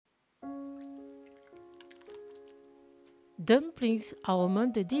Dumplings are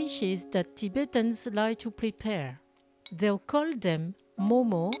among the dishes that Tibetans like to prepare. They'll call them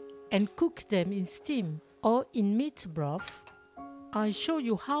Momo and cook them in steam or in meat broth. I'll show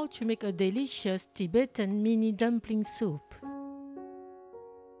you how to make a delicious Tibetan mini dumpling soup.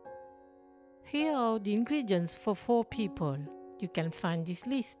 Here are the ingredients for 4 people. You can find this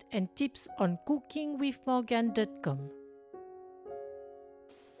list and tips on cookingwithmorgan.com.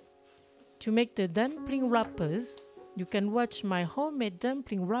 To make the dumpling wrappers, you can watch my homemade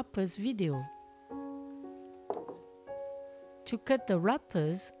dumpling wrappers video. To cut the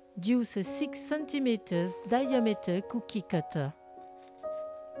wrappers, use a 6 cm diameter cookie cutter.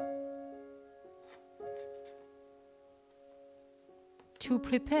 To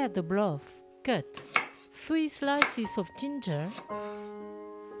prepare the broth, cut 3 slices of ginger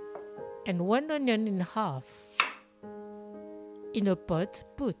and 1 onion in half. In a pot,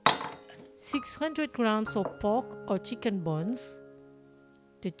 put 600 grams of pork or chicken bones,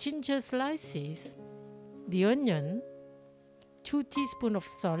 the ginger slices, the onion, 2 teaspoons of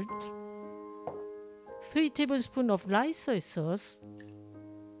salt, 3 tablespoons of light soy sauce,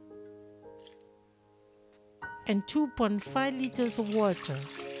 and 2.5 liters of water.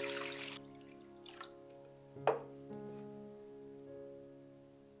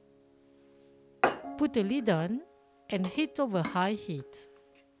 Put a lid on and heat over high heat.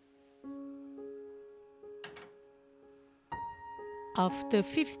 After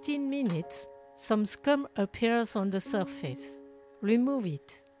 15 minutes, some scum appears on the surface. Remove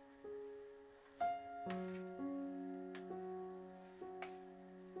it.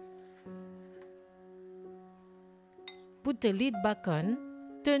 Put the lid back on,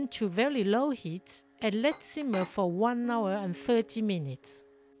 turn to very low heat and let simmer for 1 hour and 30 minutes.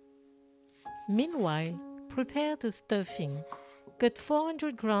 Meanwhile, prepare the stuffing. Cut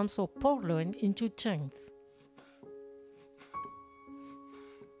 400 grams of pork loin into chunks.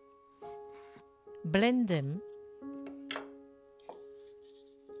 Blend them.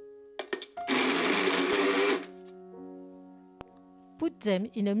 Put them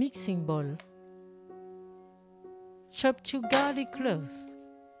in a mixing bowl. Chop 2 garlic cloves.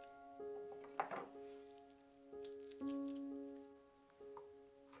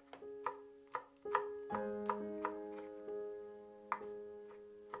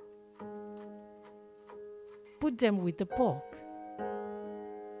 Put them with the pork.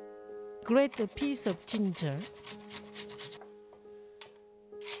 Grate a piece of ginger.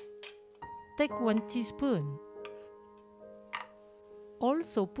 Take 1 teaspoon.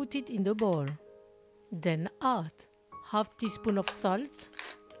 Also put it in the bowl. Then add half teaspoon of salt,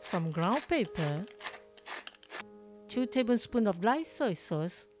 some ground pepper, 2 tablespoons of light soy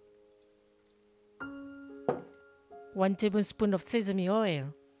sauce, 1 tablespoon of sesame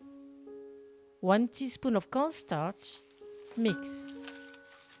oil, 1 teaspoon of cornstarch. Mix.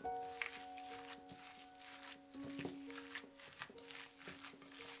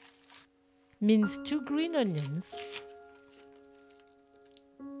 Mince 2 green onions.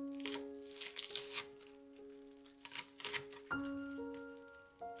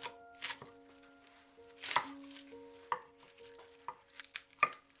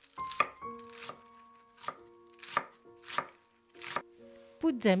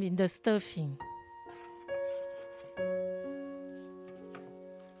 Put them in the stuffing.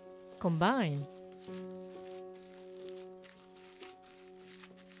 Combine.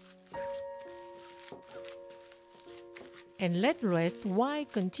 And let rest while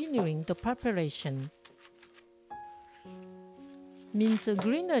continuing the preparation. Mince a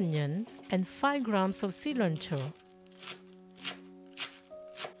green onion and 5 grams of cilantro.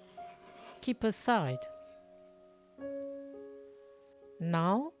 Keep aside.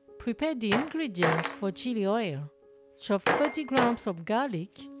 Now, prepare the ingredients for chili oil. Chop 30 grams of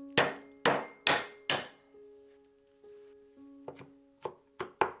garlic,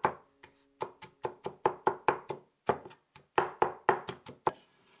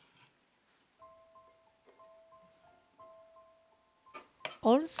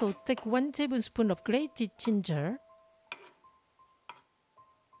 also take 1 tablespoon of grated ginger,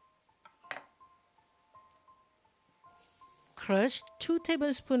 crush 2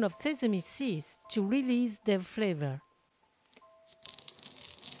 tablespoons of sesame seeds to release their flavor.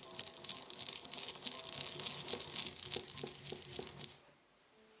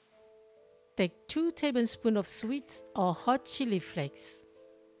 Take 2 tablespoons of sweet or hot chili flakes.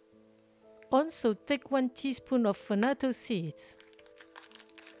 Also take 1 teaspoon of annatto seeds.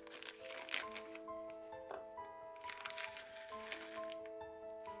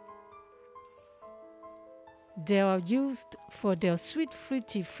 They are used for their sweet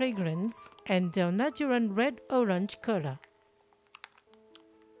fruity fragrance and their natural red-orange color.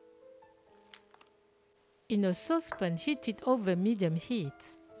 In a saucepan heated over medium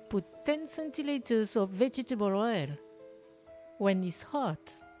heat, put 10 centiliters of vegetable oil. When it's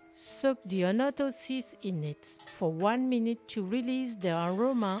hot, soak the annatto seeds in it for 1 minute to release their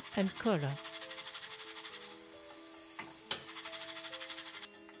aroma and color.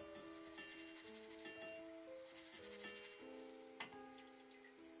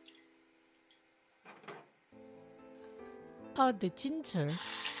 Add the ginger,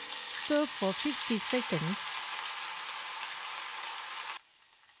 stir for 50 seconds.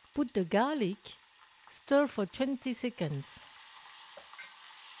 Put the garlic, stir for 20 seconds.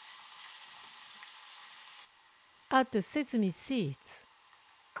 Add the sesame seeds,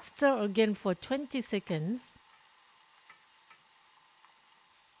 stir again for 20 seconds.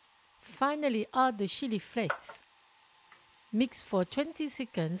 Finally, add the chili flakes. Mix for 20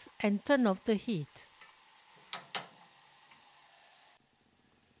 seconds and turn off the heat.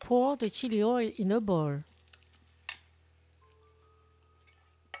 Pour the chili oil in a bowl.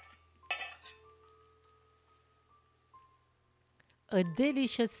 A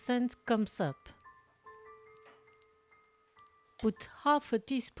delicious scent comes up. Put half a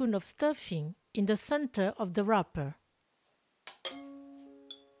teaspoon of stuffing in the center of the wrapper.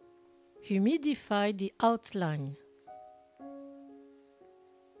 Humidify the outline.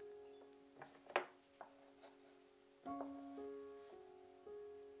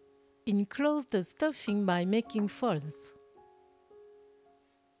 Enclose the stuffing by making folds.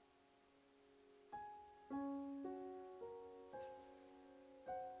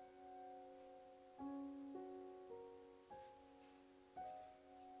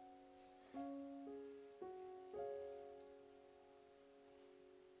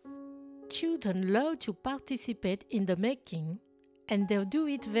 Children love to participate in the making, and they'll do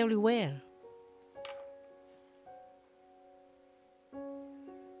it very well.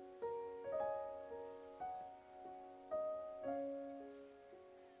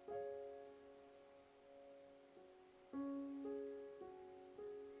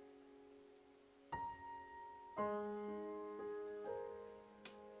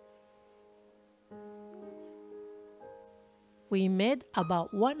 We made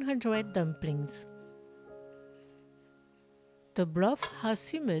about 100 dumplings. The broth has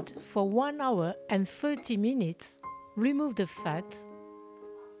simmered for 1 hour and 30 minutes. Remove the fat.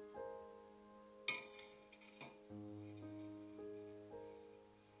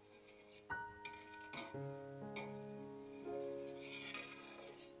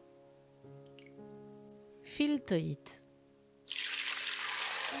 Filter it.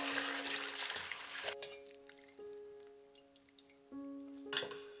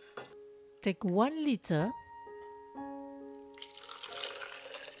 Take 1 liter,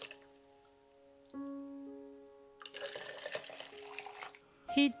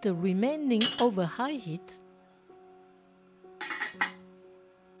 heat the remaining over high heat.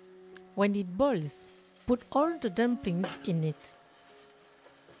 When it boils, put all the dumplings in it.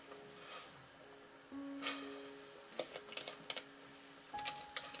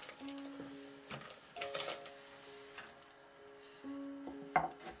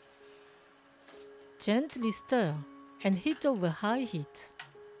 Gently stir and heat over high heat.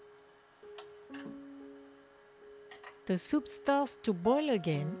 The soup starts to boil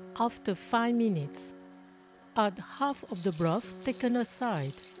again after 5 minutes. Add half of the broth taken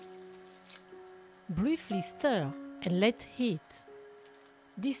aside. Briefly stir and let heat.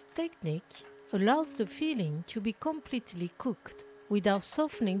 This technique allows the filling to be completely cooked without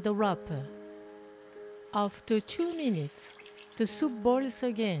softening the wrapper. After 2 minutes, the soup boils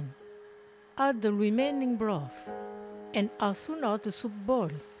again. Add the remaining broth, and as soon as the soup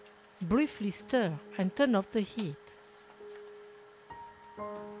boils, briefly stir and turn off the heat.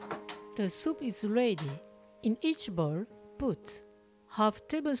 The soup is ready. In each bowl, put half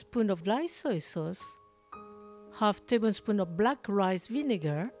tablespoon of light soy sauce, half tablespoon of black rice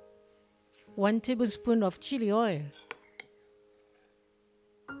vinegar, 1 tablespoon of chili oil.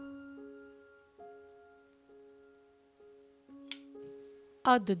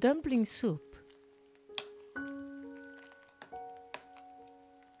 Add the dumpling soup.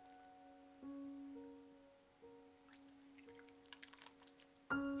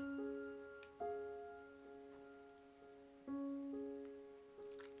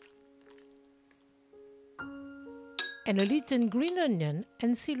 And a little green onion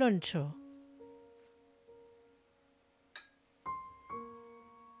and cilantro.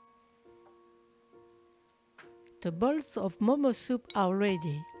 The bowls of Momo soup are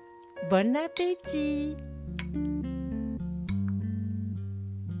ready. Bon appétit!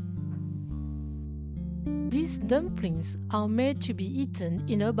 These dumplings are made to be eaten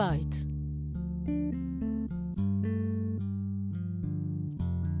in a bite.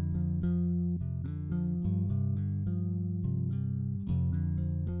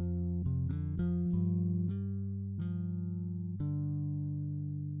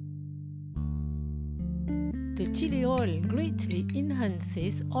 The chili oil greatly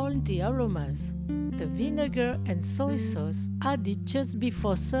enhances all the aromas. The vinegar and soy sauce added just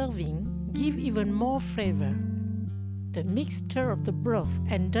before serving give even more flavor. The mixture of the broth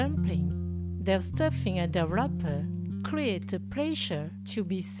and dumpling, their stuffing and their wrapper, create a pressure to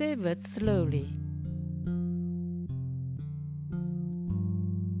be savored slowly.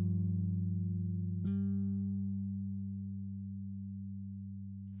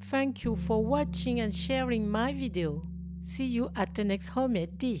 Thank you for watching and sharing my video. See you at the next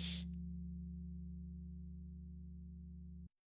homemade dish.